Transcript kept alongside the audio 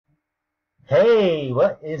Hey,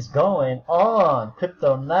 what is going on?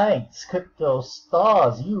 Crypto Knights, Crypto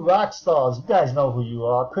Stars, you rock stars, you guys know who you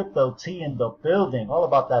are. Crypto T in the building, all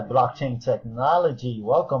about that blockchain technology.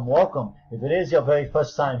 Welcome, welcome. If it is your very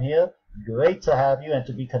first time here, great to have you and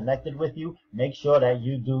to be connected with you. Make sure that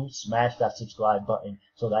you do smash that subscribe button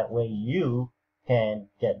so that way you can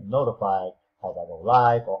get notified as I go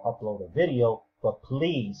live or upload a video. But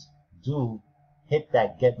please do hit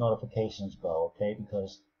that get notifications bell, okay?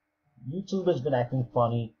 Because YouTube has been acting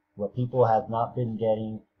funny where people have not been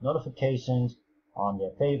getting notifications on their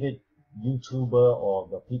favorite YouTuber or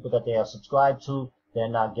the people that they are subscribed to. They're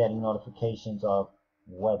not getting notifications of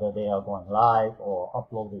whether they are going live or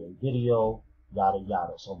uploading a video, yada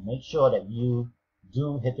yada. So make sure that you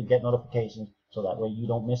do hit the get notifications so that way you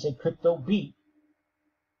don't miss a crypto beat.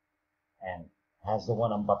 And as the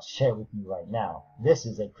one I'm about to share with you right now, this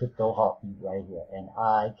is a crypto heartbeat right here, and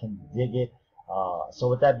I can dig it. So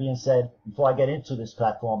with that being said, before I get into this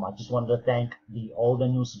platform, I just wanted to thank the old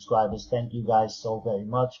and new subscribers. Thank you guys so very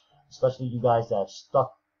much, especially you guys that have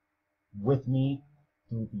stuck with me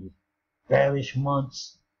through the bearish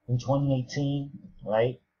months in 2018,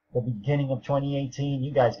 right? The beginning of 2018,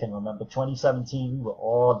 you guys can remember 2017, we were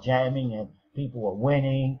all jamming and people were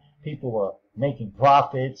winning, people were making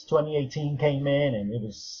profits. 2018 came in and it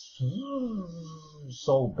was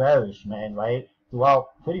so bearish, man, right? Throughout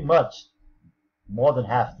pretty much more than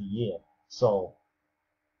half the year. So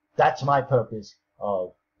that's my purpose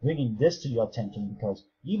of bringing this to your attention, because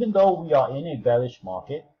even though we are in a bearish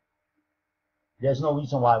market, there's no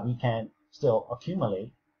reason why we can't still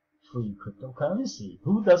accumulate free cryptocurrency.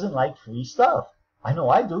 Who doesn't like free stuff? I know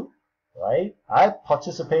I do, right? I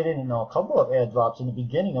participated in a couple of airdrops in the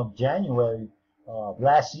beginning of January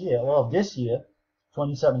last year, or this year,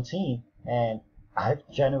 2017, and I've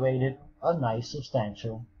generated a nice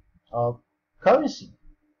substantial currency,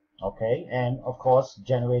 okay, and of course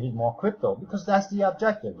generated more crypto, because that's the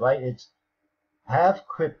objective, right? It's have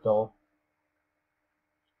crypto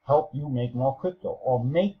help you make more crypto, or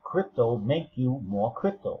make crypto make you more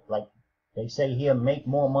crypto. Like they say here, make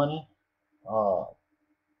more money,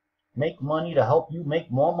 make money to help you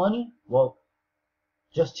make more money. Well,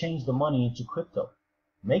 just change the money into crypto.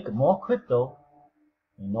 Make more crypto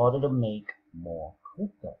in order to make more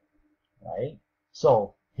crypto, right?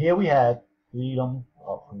 So here we have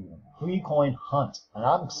FreeCoin Hunt, and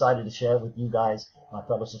I'm excited to share it with you guys, my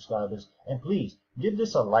fellow subscribers. And please give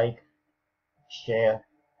this a like, share,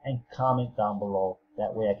 and comment down below.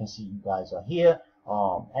 That way I can see you guys are here.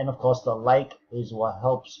 And of course the like is what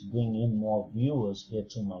helps bring in more viewers here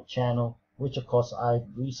to my channel, which of course I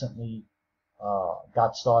recently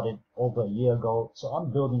got started over a year ago. So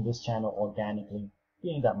I'm building this channel organically,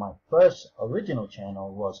 being that my first original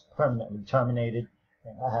channel was permanently terminated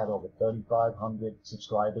and I had over 3,500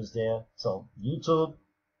 subscribers there. So YouTube,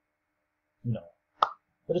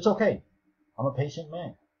 but it's okay. I'm a patient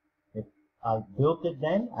man. If I built it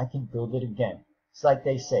then, I can build it again. It's like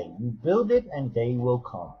they say, you build it and they will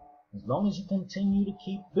come. As long as you continue to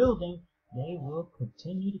keep building, they will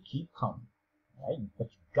continue to keep coming, right? But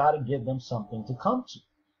you gotta give them something to come to,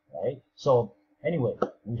 right? So anyway,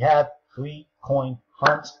 we have FreeCoin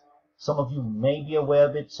Hunt. Some of you may be aware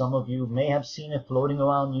of it. Some of you may have seen it floating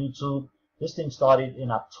around YouTube. This thing started in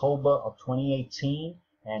October of 2018,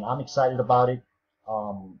 and I'm excited about it.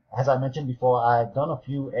 As I mentioned before, I've done a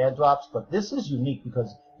few airdrops, but this is unique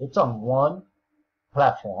because it's on one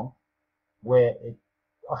platform where it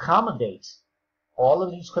accommodates all of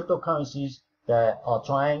these cryptocurrencies that are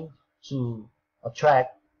trying to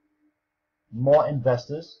attract more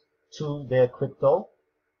investors to their crypto,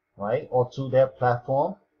 right, or to their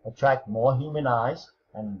platform, attract more human eyes.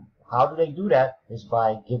 And how do they do that? Is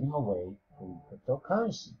by giving away free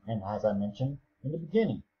cryptocurrency. And as I mentioned in the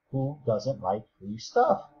beginning, who doesn't like free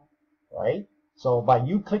stuff, right? So by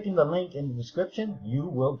you clicking the link in the description, you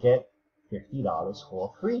will get $50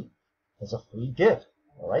 for free. It's a free gift.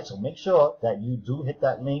 All right, so make sure that you do hit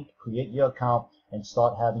that link, create your account, and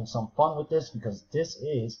start having some fun with this, because this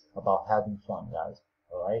is about having fun, guys.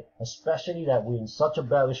 All right, especially that we're in such a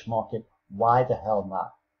bearish market. Why the hell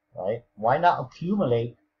not? Right? Why not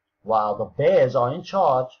accumulate while the bears are in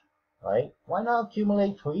charge? Right? Why not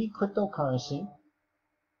accumulate free cryptocurrency,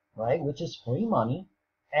 right, which is free money,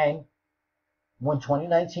 and when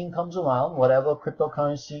 2019 comes around, whatever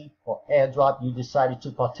cryptocurrency or airdrop you decided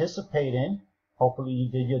to participate in, hopefully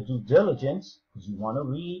you did your due diligence, because you want to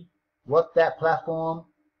read what that platform,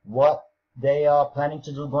 what they are planning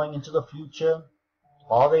to do going into the future.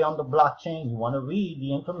 Are they on the blockchain? You want to read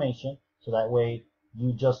the information so that way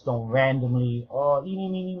you just don't randomly, oh, eeny,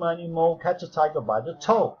 meeny, miny, mo, catch a tiger by the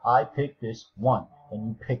toe. I picked this one, and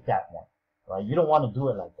you pick that one. right? You don't want to do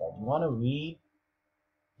it like that. You want to read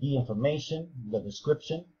the information, the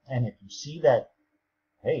description, and if you see that,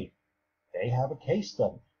 hey, they have a case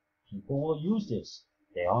study, people will use this,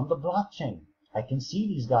 they're on the blockchain, I can see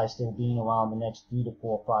these guys still being around the next 3 to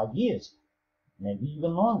 4 or 5 years, maybe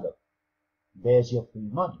even longer. There's your free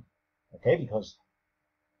money, okay? Because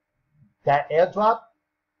that airdrop,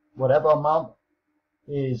 whatever amount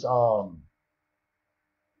is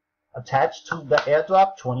attached to the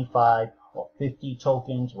airdrop, 25 or 50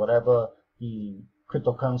 tokens, whatever the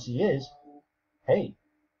cryptocurrency is, hey,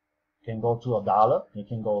 it can go to $1, it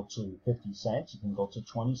can go to 50 cents, it can go to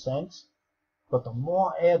 20 cents. But the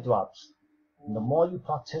more airdrops, and the more you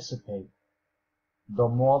participate, the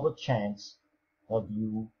more of a chance of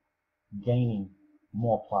you gaining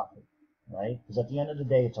more profit, right? Because at the end of the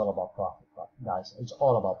day, it's all about profit, guys. It's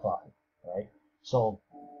all about profit, right? So,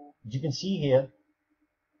 as you can see here,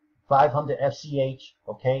 500 FCH,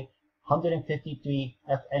 okay, 153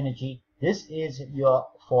 F energy. This is your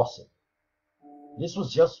faucet. This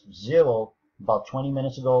was just zero about 20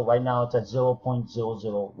 minutes ago. Right now it's at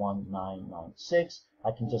 0.001996.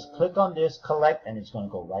 I can just click on this, collect, and it's going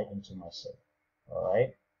to go right into my safe.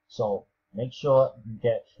 Alright, so make sure you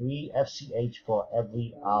get free FCH for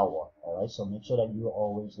every hour. Alright, so make sure that you're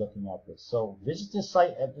always looking at this. So visit this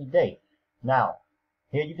site every day. Now,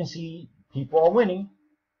 here you can see people are winning.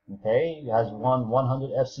 Okay, has won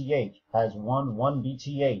 100 FCH, has won 1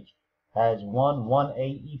 BTH, has won 1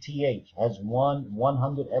 AETH, has won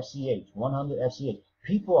 100 FCH, 100 FCH.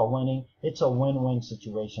 People are winning. It's a win-win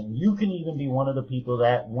situation. You can even be one of the people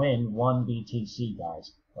that win 1 BTC,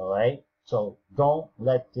 guys. Alright? So don't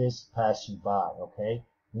let this pass you by, okay?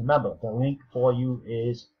 Remember, the link for you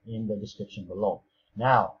is in the description below.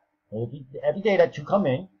 Now, every day that you come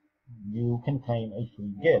in, you can claim a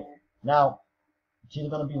free gift. Now, it's either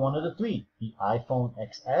going to be one of the three, the iPhone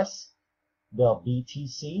XS, the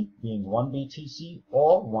BTC, being 1 BTC,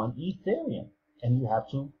 or 1 Ethereum. And you have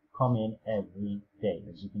to come in every day.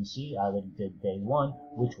 As you can see, I already did day 1,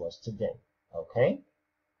 which was today. Okay?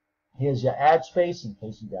 Here's your ad space in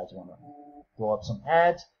case you guys want to throw up some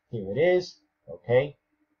ads. Here it is. Okay?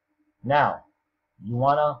 Now, you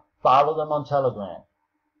want to follow them on Telegram,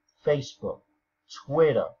 Facebook,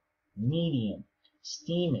 Twitter, Medium,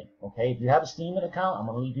 Steemit. Okay? If you have a Steemit account, I'm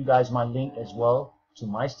going to leave you guys my link as well to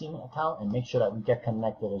my Steemit account, and make sure that we get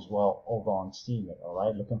connected as well over on Steemit.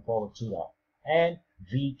 Alright? Looking forward to that. And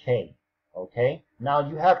VK. Okay? Now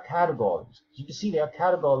you have categories. You can see there are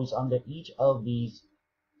categories under each of these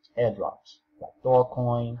airdrops, like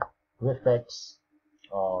Dogecoin, Griffex,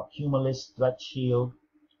 Cumulus, Threat Shield,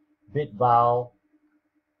 BitVal,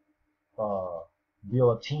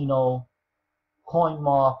 Buratino,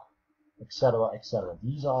 CoinMark, etc., etc.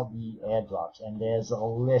 These are the airdrops, and there's a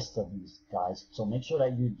list of these guys. So make sure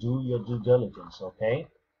that you do your due diligence. Okay?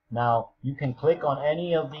 Now you can click on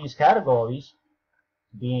any of these categories,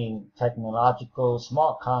 being technological,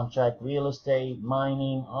 smart contract, real estate,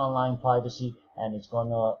 mining, online privacy, and it's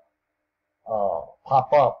gonna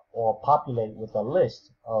pop up or populate with a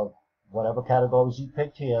list of whatever categories you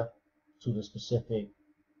picked here to the specific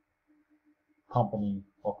company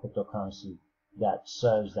or cryptocurrency that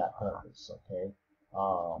serves that purpose. Okay,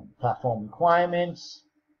 platform requirements,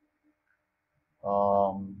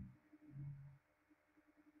 so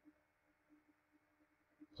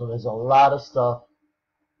there's a lot of stuff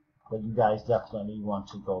that you guys definitely want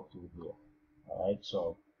to go through here. Alright,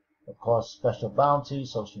 so of course special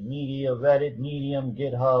bounties, social media, Reddit, Medium,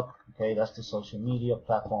 GitHub. Okay, that's the social media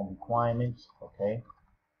platform requirements. Okay,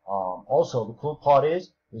 also the cool part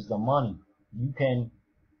is the money. You can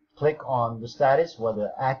click on the status,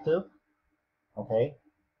 whether active, okay,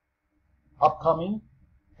 upcoming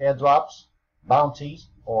airdrops, bounties,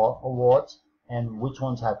 or awards, and which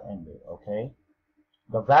ones have ended. Okay,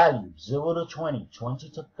 the value 0 to 20, 20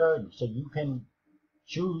 to 30. So you can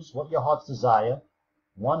choose what your heart's desire,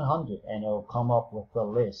 100, and it'll come up with the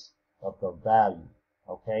list of the value.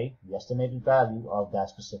 Okay, the estimated value of that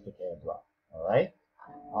specific airdrop. All right.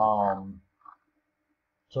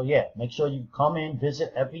 So yeah, make sure you come in,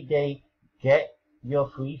 visit every day, get your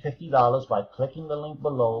free $50 by clicking the link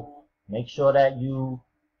below. Make sure that you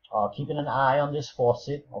are keeping an eye on this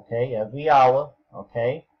faucet. Okay, every hour.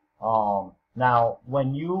 Okay. Now,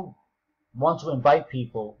 when you want to invite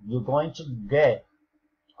people, you're going to get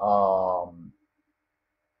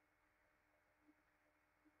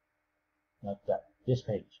this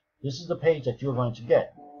page. This is the page that you're going to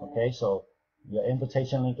get. Okay, so your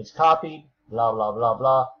invitation link is copied, blah blah blah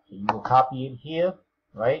blah. So you will copy it here,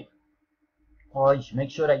 right? Or you should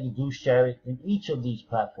make sure that you do share it in each of these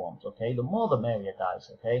platforms. Okay, the more the merrier,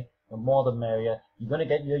 guys. Okay, the more the merrier. You're gonna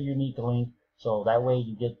get your unique link. So that way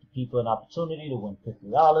you get people an opportunity to win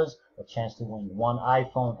 $50, a chance to win one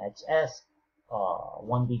iPhone XS,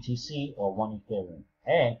 one BTC, or one Ethereum,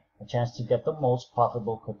 and a chance to get the most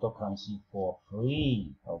profitable cryptocurrency for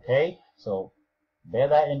free. Okay, so bear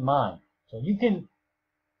that in mind. So you can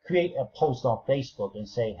create a post on Facebook and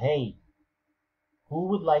say, hey, who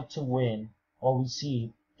would like to win or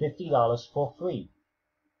receive $50 for free?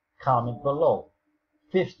 Comment below.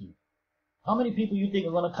 50. How many people you think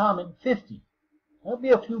are going to comment? 50. There'll be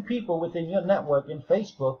a few people within your network in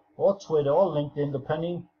Facebook or Twitter or LinkedIn,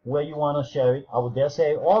 depending where you want to share it. I would dare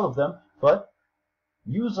say all of them, but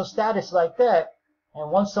use a status like that,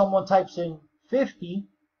 and once someone types in 50, you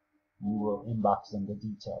will inbox them the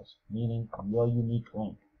details, meaning your unique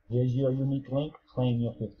link. Here's your unique link, claim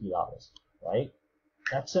your $50, right?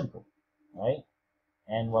 That's simple, right?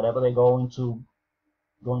 And whatever they going into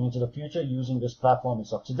the future using this platform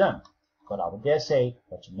is up to them. But I would dare say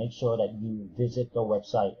that you make sure that you visit the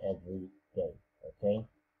website every day, okay?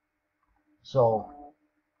 So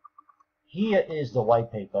here is the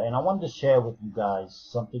white paper, and I wanted to share with you guys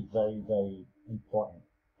something very, very important,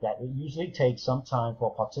 that it usually takes some time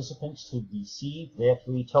for participants to receive their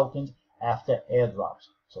free tokens after airdrops.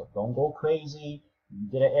 So don't go crazy. You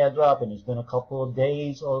did an airdrop and it's been a couple of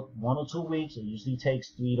days or 1 or 2 weeks. It usually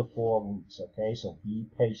takes 3 to 4 weeks, okay? So be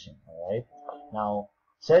patient, all right? Now,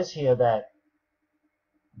 it says here that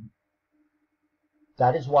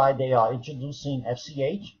is why they are introducing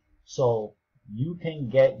FCH, so you can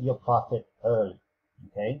get your profit early,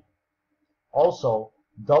 okay? Also,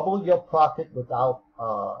 double your profit without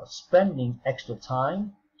spending extra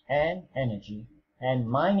time and energy, and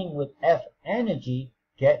mining with F energy,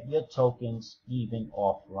 get your tokens even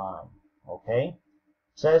offline, okay?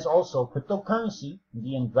 Says also, cryptocurrency,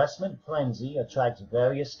 the investment frenzy, attracts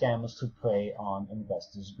various scammers to prey on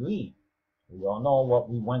investors' greed. We all know what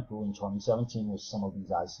we went through in 2017 with some of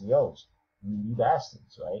these ICOs. Greedy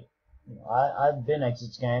bastards, right? You know, I've been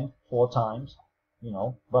exit scammed 4 times, you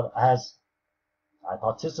know, but as I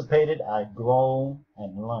participated, I've grown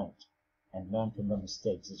and learned from the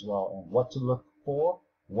mistakes as well, and what to look for,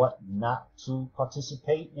 what not to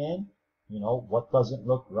participate in, you know, what doesn't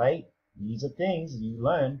look right. These are things you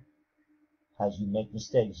learn as you make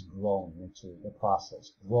mistakes, growing into the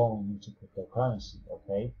process, growing into cryptocurrency,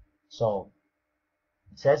 okay? So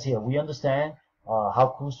it says here, we understand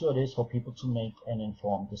how crucial it is for people to make an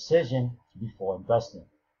informed decision before investing.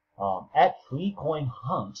 At FreeCoin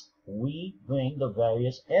Hunt, we bring the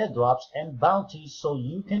various airdrops and bounties so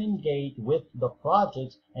you can engage with the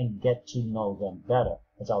projects and get to know them better.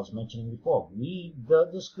 As I was mentioning before, read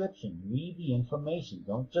the description, read the information.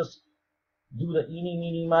 Don't just do the eeny,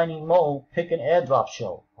 meeny, miny, mo, pick an airdrop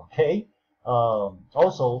show, okay?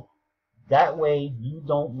 Also, that way you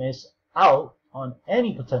don't miss out on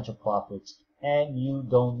any potential profits, and you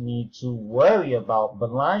don't need to worry about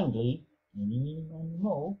blindly, eeny, meeny, miny,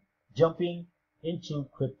 mo, jumping into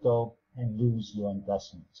crypto and lose your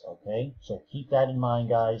investments, okay? So keep that in mind,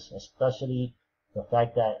 guys, especially the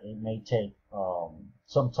fact that it may take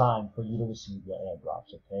some time for you to receive your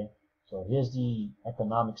airdrops, okay? So here's the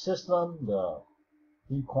economic system, the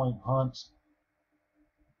FreeCoin Hunt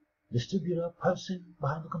distributor person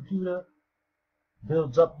behind the computer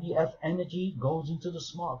builds up the F energy, goes into the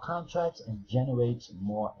smart contracts, and generates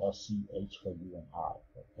more FCH for you and I,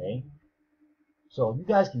 okay? So you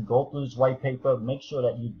guys can go through this white paper. Make sure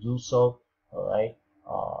that you do so, all right?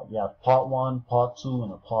 You have part 1, part 2,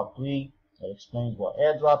 and a part 3 that explains what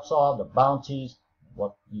airdrops are, the bounties,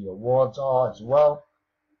 what the awards are as well.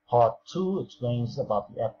 Part 2 explains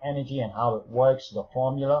about the F energy and how it works, the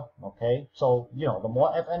formula, okay? So, you know, the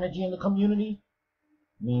more F energy in the community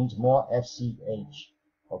means more FCH,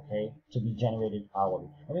 okay, to be generated hourly.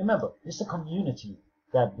 And remember, it's a community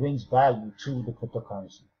that brings value to the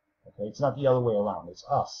cryptocurrency, okay? It's not the other way around. It's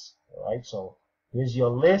us, all right? So here's your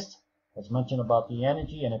list. As mentioned about the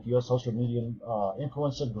energy, and if you're a social media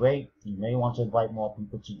influencer, great. You may want to invite more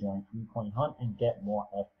people to join FreeCoin Hunt and get more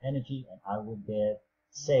F energy. And I would dare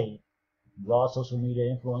say, if you are a social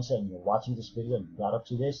media influencer and you're watching this video and you got up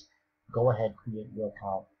to this, go ahead, create your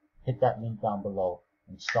account, hit that link down below,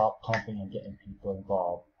 and start pumping and getting people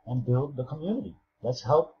involved and build the community. Let's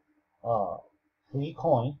help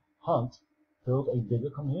FreeCoin Hunt build a bigger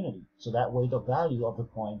community, so that way the value of the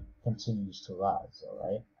coin continues to rise, all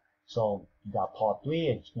right? So you got part 3,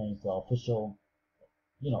 it explains the official,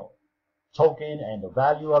 you know, token and the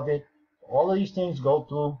value of it. All of these things go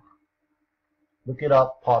through. Look it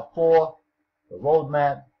up. Part 4, the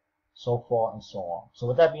roadmap, so forth and so on. So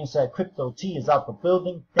with that being said, Crypto T is out the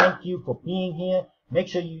building. Thank you for being here. Make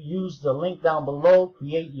sure you use the link down below,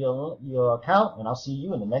 create your account, and I'll see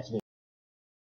you in the next video.